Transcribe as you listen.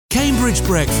Cambridge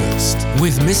Breakfast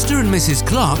with Mr. and Mrs.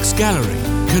 Clark's Gallery.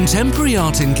 Contemporary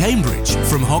art in Cambridge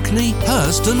from Hockney,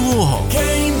 Hurst and Warhol.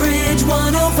 Cambridge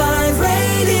 105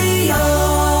 Radio.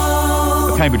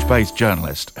 A Cambridge-based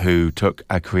journalist who took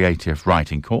a creative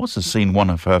writing course has seen one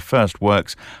of her first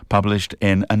works published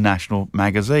in a national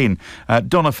magazine.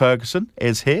 Donna Ferguson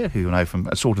is here, who you know from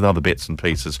assorted other bits and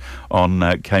pieces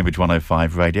on Cambridge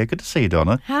 105 Radio. Good to see you,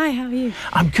 Donna. Hi, how are you?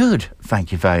 I'm good,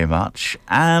 thank you very much.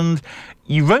 And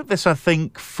you wrote this, I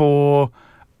think, for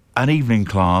an evening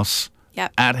class.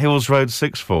 Yep. At Hills Road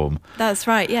Sixth Form. That's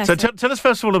right, yes. So tell us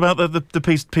first of all about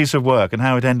the piece of work and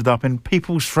how it ended up in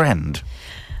People's Friend.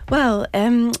 Well,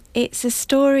 it's a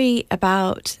story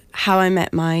about how I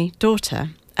met my daughter.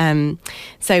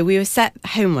 So we were set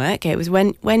homework. It was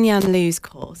when Jan Lu's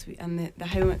course, and the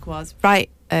homework was write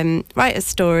a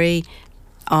story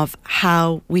of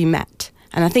how we met.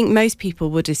 And I think most people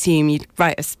would assume you'd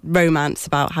write a romance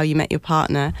about how you met your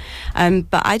partner.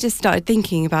 But I just started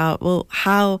thinking about, well,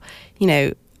 how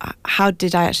did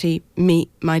I actually meet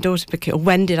my daughter? Because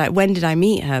when did I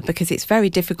meet her? Because it's very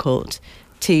difficult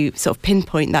to sort of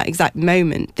pinpoint that exact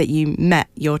moment that you met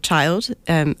your child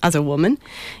as a woman.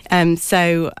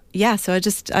 So I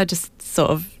just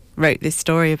sort of wrote this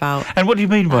story about. And what do you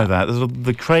mean by that?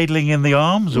 The cradling in the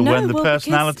arms, or when the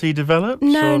personality develops?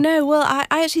 No. Well, I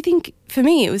actually think for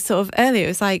me it was sort of earlier. It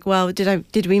was like, well,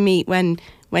 did we meet when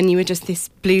you were just this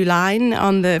blue line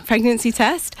on the pregnancy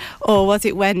test, or was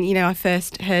it when I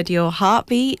first heard your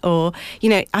heartbeat? Or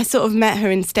I sort of met her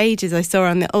in stages. I saw her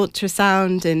on the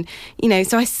ultrasound, and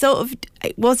so I sort of,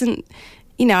 it wasn't,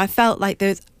 I felt like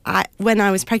when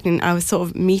I was pregnant, I was sort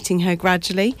of meeting her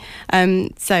gradually. I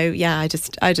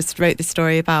just wrote the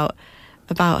story about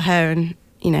her, and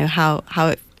how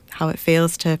it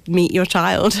feels to meet your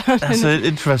child. That's an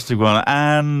interesting one.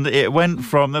 And it went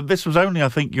from, this was only, I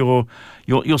think, your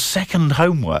second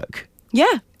homework.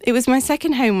 Yeah, it was my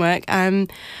second homework,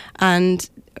 and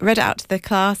read it out to the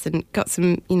class and got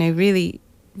some, really,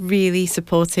 really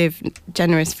supportive,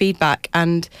 generous feedback.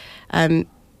 And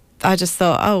I just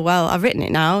thought, oh well, I've written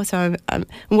it now. So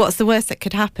what's the worst that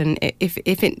could happen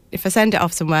if I send it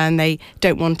off somewhere and they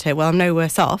don't want it? Well, I'm no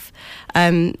worse off.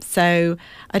 So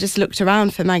I just looked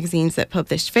around for magazines that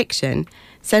published fiction,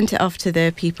 sent it off to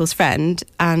the People's Friend,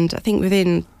 and I think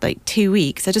within 2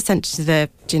 weeks, I just sent it to the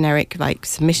generic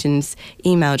submissions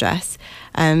email address.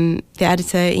 The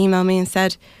editor emailed me and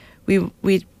said, we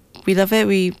love it.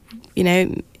 We'd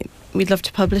love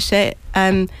to publish it.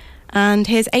 And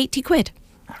here's 80 quid.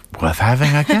 Worth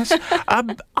having, I guess. Are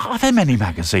there many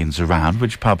magazines around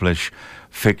which publish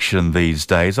fiction these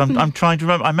days? I'm trying to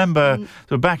remember. I remember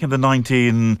back in the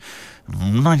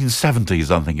 1970s,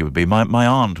 I think it would be, my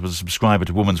aunt was a subscriber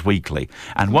to Woman's Weekly,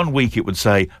 and one week it would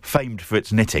say famed for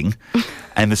its knitting,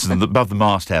 and this is above the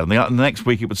masthead, and the next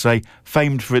week it would say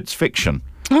famed for its fiction.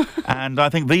 And I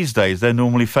think these days they're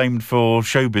normally famed for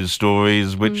showbiz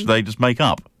stories which they just make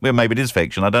up. Well, maybe it is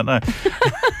fiction, I don't know.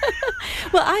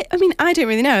 Well, I don't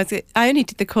really know. I only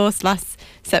did the course last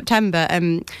September,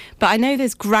 but I know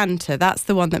there's Granta. That's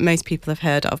the one that most people have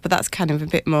heard of, but that's kind of a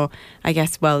bit more, I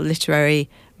guess, literary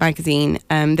magazine.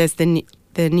 There's the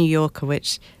New Yorker,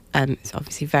 which is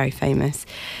obviously very famous.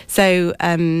 So,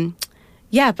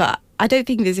 but I don't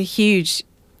think there's a huge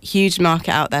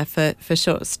market out there for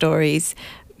short stories.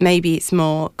 Maybe it's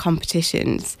more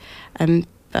competitions.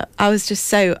 But I was just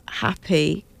so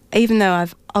happy, even though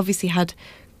I've obviously had,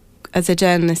 as a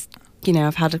journalist,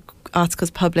 I've had articles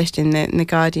published in the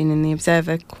Guardian and the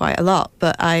Observer quite a lot,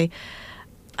 but I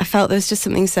felt there was just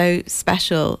something so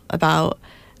special about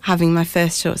having my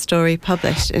first short story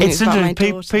published. And it's about my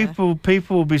daughter.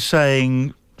 People will be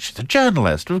saying, she's a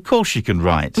journalist, of course she can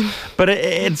write. But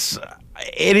it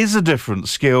is a different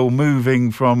skill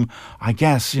moving from, I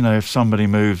guess, if somebody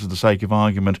moves for the sake of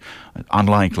argument,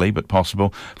 unlikely but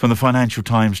possible, from the Financial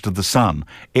Times to the Sun.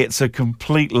 It's a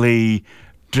completely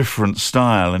different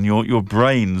style, and your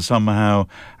brain somehow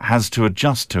has to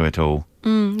adjust to it all.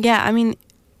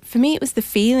 For me it was the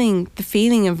feeling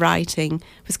of writing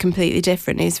was completely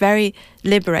different. It's very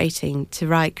liberating to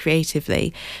write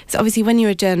creatively. So obviously when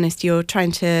you're a journalist, you're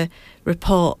trying to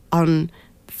report on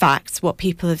facts, what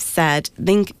people have said,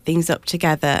 link things up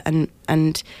together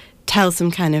and tell some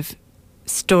kind of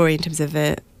story in terms of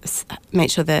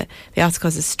make sure that the article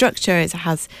has a structure, it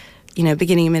has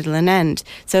beginning, middle and end.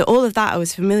 So all of that I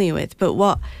was familiar with. But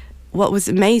what was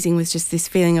amazing was just this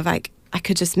feeling of I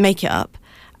could just make it up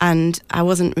and I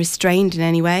wasn't restrained in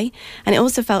any way. And it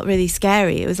also felt really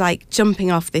scary. It was like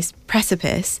jumping off this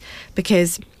precipice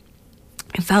because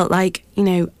it felt like,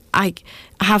 I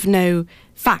have no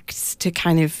facts to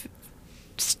kind of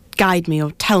guide me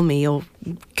or tell me or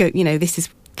go,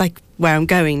 like where I'm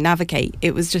going, navigate.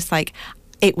 It was just like,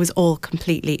 it was all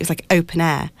completely, it was like open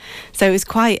air. So it was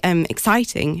quite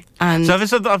exciting. And so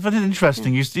this, I find it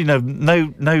interesting. You know,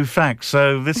 no facts.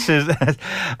 So this is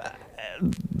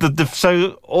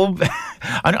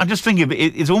I'm just thinking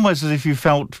it's almost as if you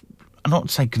felt, not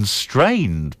to say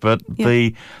constrained, but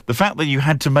the fact that you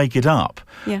had to make it up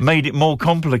made it more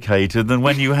complicated than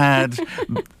when you had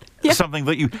something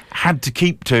that you had to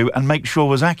keep to and make sure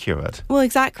was accurate. Well,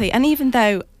 exactly. And even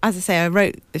though, as I say, I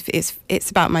wrote it's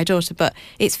about my daughter, but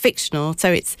it's fictional,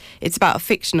 so it's about a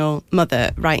fictional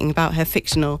mother writing about her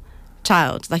fictional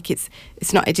child. Like it's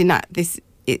not, it didn't this.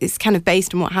 It's kind of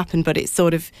based on what happened, but it's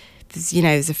sort of, you know,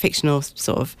 there's a fictional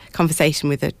sort of conversation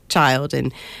with a child,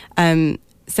 and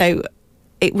so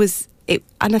it was.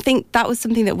 And I think that was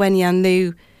something that Wen Yan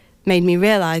Liu made me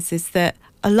realise, is that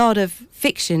a lot of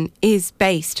fiction is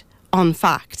based on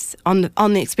facts, on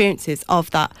the experiences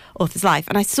of that author's life.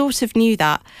 And I sort of knew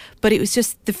that, but it was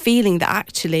just the feeling that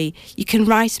actually you can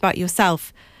write about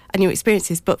yourself and your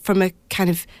experiences, but from a kind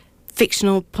of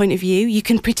fictional point of view. You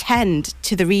can pretend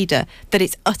to the reader that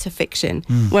it's utter fiction,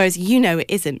 whereas you know it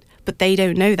isn't, but they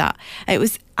don't know that. It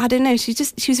was, I don't know, she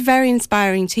was a very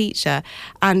inspiring teacher,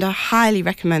 and I highly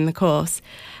recommend the course.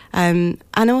 And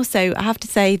also, I have to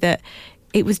say that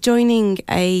it was joining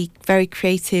a very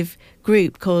creative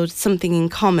group called Something in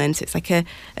Common. So it's like a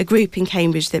group in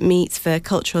Cambridge that meets for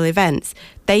cultural events.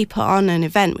 They put on an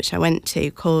event which I went to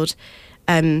called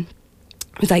it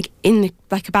was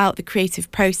like about the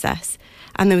creative process,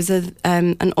 and there was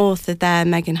an author there,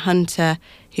 Megan Hunter,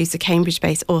 who's a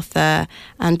Cambridge-based author,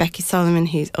 and Becky Solomon,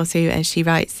 who's also she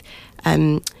writes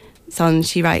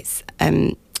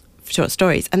short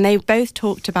stories, and they both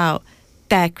talked about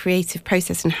their creative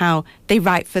process and how they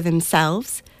write for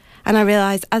themselves. And I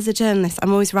realised, as a journalist,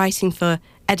 I'm always writing for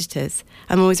editors.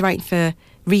 I'm always writing for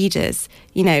readers.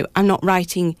 You know, I'm not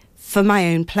writing for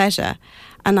my own pleasure.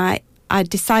 And I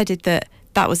decided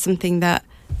that was something that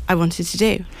I wanted to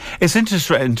do. It's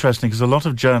interesting because a lot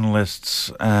of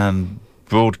journalists and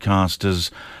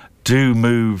broadcasters do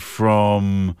move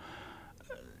from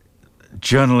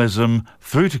journalism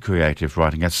through to creative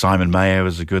writing. As Simon Mayo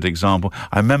is a good example.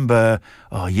 I remember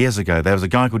years ago there was a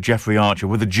guy called Jeffrey Archer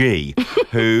with a G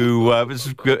who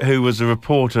was a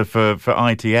reporter for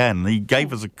ITN. He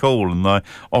gave us a call in the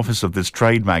office of this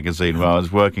trade magazine where I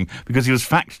was working because he was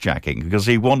fact-checking, because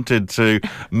he wanted to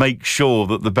make sure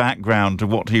that the background to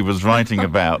what he was writing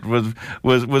about was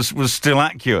still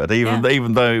accurate,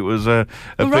 even though it was a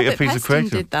piece of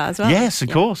creative. Did that as well. Yes, of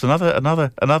course.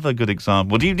 Another good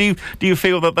example. Do you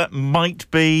feel that might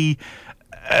be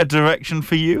a direction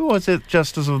for you, or is it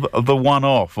just as the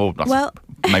one-off, or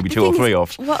maybe two or three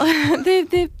offs? Well,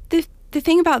 the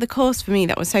thing about the course for me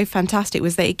that was so fantastic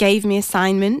was that it gave me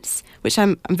assignments, which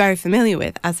I'm very familiar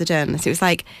with as a journalist. It was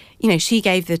like, you know, she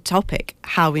gave the topic,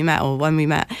 how we met or when we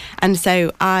met, and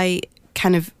so I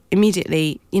kind of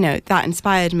immediately, you know, that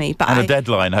inspired me. But a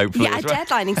deadline, hopefully. Yeah, a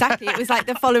deadline, exactly. It was like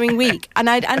the following week. And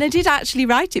I did actually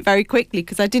write it very quickly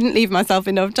because I didn't leave myself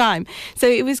enough time. So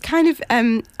it was kind of,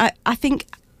 I think,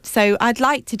 so I'd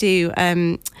like to do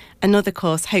another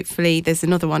course. Hopefully there's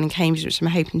another one in Cambridge, which I'm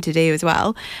hoping to do as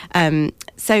well.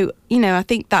 So, you know, I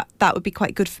think that would be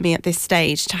quite good for me at this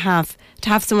stage to have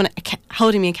someone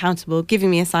holding me accountable, giving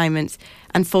me assignments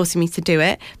and forcing me to do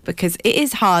it, because it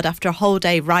is hard after a whole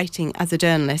day writing as a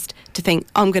journalist to think,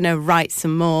 I'm going to write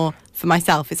some more for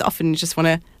myself. It's often you just want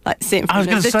to like sit in front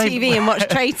of the TV and watch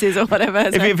traitors or whatever.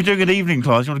 If you're doing an evening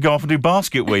class, you want to go off and do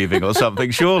basket weaving or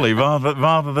something, surely,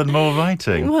 rather than more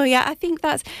writing. Well, yeah, I think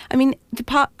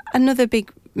another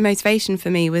big motivation for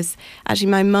me was actually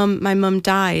my mum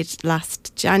died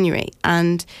last January,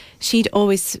 and she'd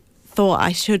always thought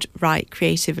I should write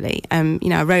creatively. You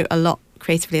know, I wrote a lot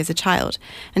creatively as a child,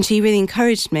 and she really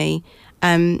encouraged me.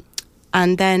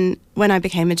 And then when I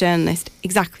became a journalist,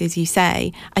 exactly as you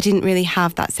say, I didn't really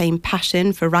have that same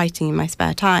passion for writing in my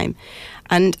spare time.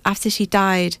 And after she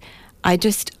died, I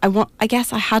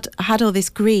guess I had all this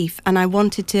grief, and I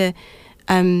wanted to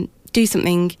do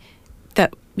something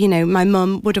that, you know, my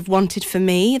mum would have wanted for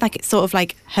me. Like, it's sort of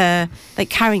like her, like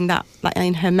carrying that like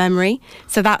in her memory.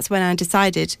 So that's when I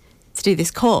decided to do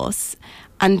this course.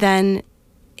 And then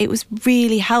it was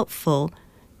really helpful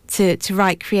to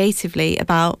write creatively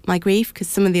about my grief, because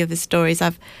some of the other stories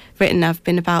I've written have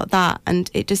been about that,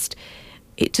 and it just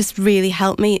really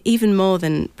helped me, even more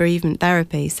than bereavement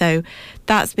therapy. So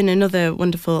that's been another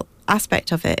wonderful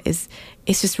aspect of it. It's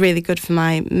just really good for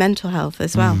my mental health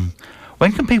as well.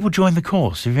 When can people join the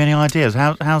course? Have you any ideas?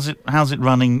 How's it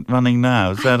running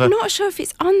now? I'm not sure if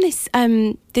it's on this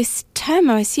term.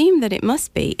 I assume that it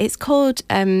must be. It's called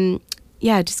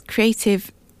just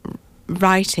creative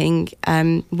writing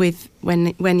with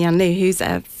Wen Yan Liu, who's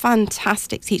a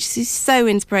fantastic teacher. She's so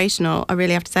inspirational, I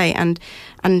really have to say, and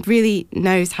really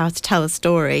knows how to tell a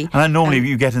story. And then normally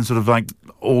you get in sort of like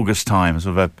August time,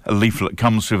 sort of a leaflet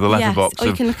comes through the letterbox or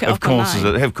you can look it of up courses,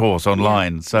 online. of course,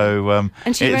 online. Yeah. So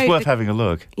And she it's wrote worth having a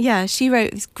look. Yeah, she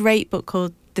wrote this great book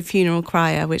called The Funeral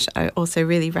Crier, which I also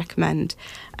really recommend.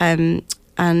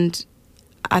 And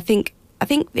I think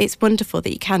it's wonderful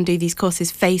that you can do these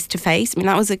courses face to face. I mean,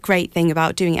 that was a great thing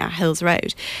about doing it at Hills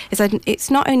Road. Is that it's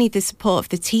not only the support of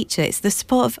the teacher, it's the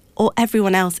support of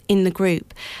everyone else in the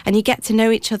group, and you get to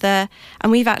know each other.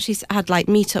 And we've actually had like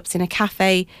meetups in a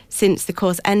cafe since the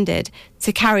course ended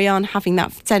to carry on having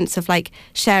that sense of like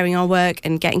sharing our work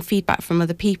and getting feedback from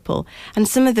other people. And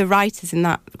some of the writers in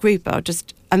that group are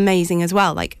just amazing as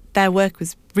well. Like, their work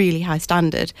was really high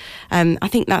standard. I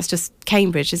think that's just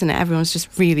Cambridge, isn't it? Everyone's just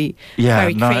really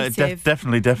very creative.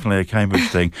 Definitely a Cambridge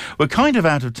thing. We're kind of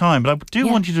out of time, but I do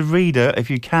want you to read, if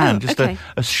you can,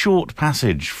 a short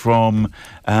passage from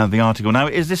the article. Now,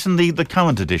 is this in the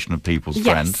current edition of People's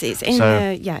Friend? Yes, it's in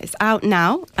it's out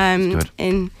now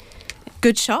in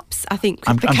good shops. I think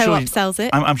the Co-op sells it.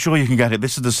 I'm sure you can get it.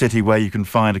 This is the city where you can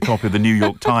find a copy of the New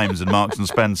York Times and Marks and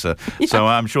Spencer. Yeah. So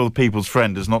I'm sure the People's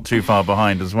Friend is not too far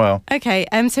behind as well. Okay,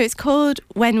 so it's called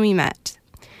When We Met.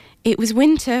 It was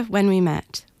winter when we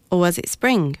met, or was it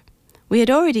spring? We had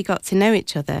already got to know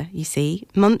each other, you see,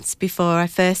 months before I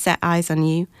first set eyes on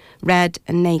you, red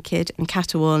and naked and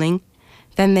caterwauling.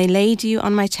 Then they laid you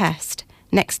on my chest,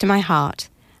 next to my heart,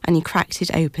 and you cracked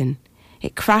it open.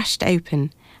 It crashed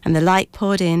open, and the light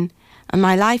poured in, and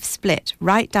my life split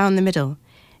right down the middle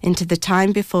into the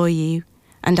time before you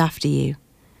and after you.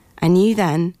 I knew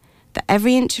then that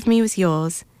every inch of me was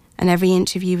yours and every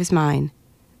inch of you was mine.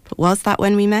 But was that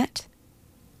when we met?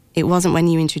 It wasn't when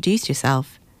you introduced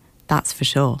yourself, that's for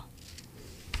sure.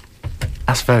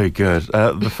 That's very good.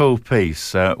 The full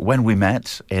piece, When We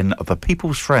Met, in The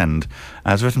People's Friend,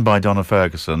 as written by Donna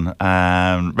Ferguson,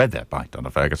 read there by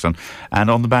Donna Ferguson, and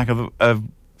on the back of a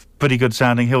pretty good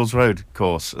sounding Hills Road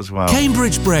course as well.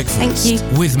 Cambridge Breakfast. Thank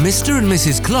you. With Mr. and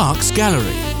Mrs. Clark's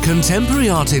Gallery. Contemporary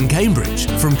art in Cambridge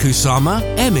from Kusama,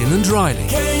 Emin and Riley.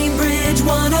 Cambridge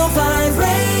 105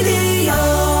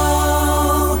 Radio.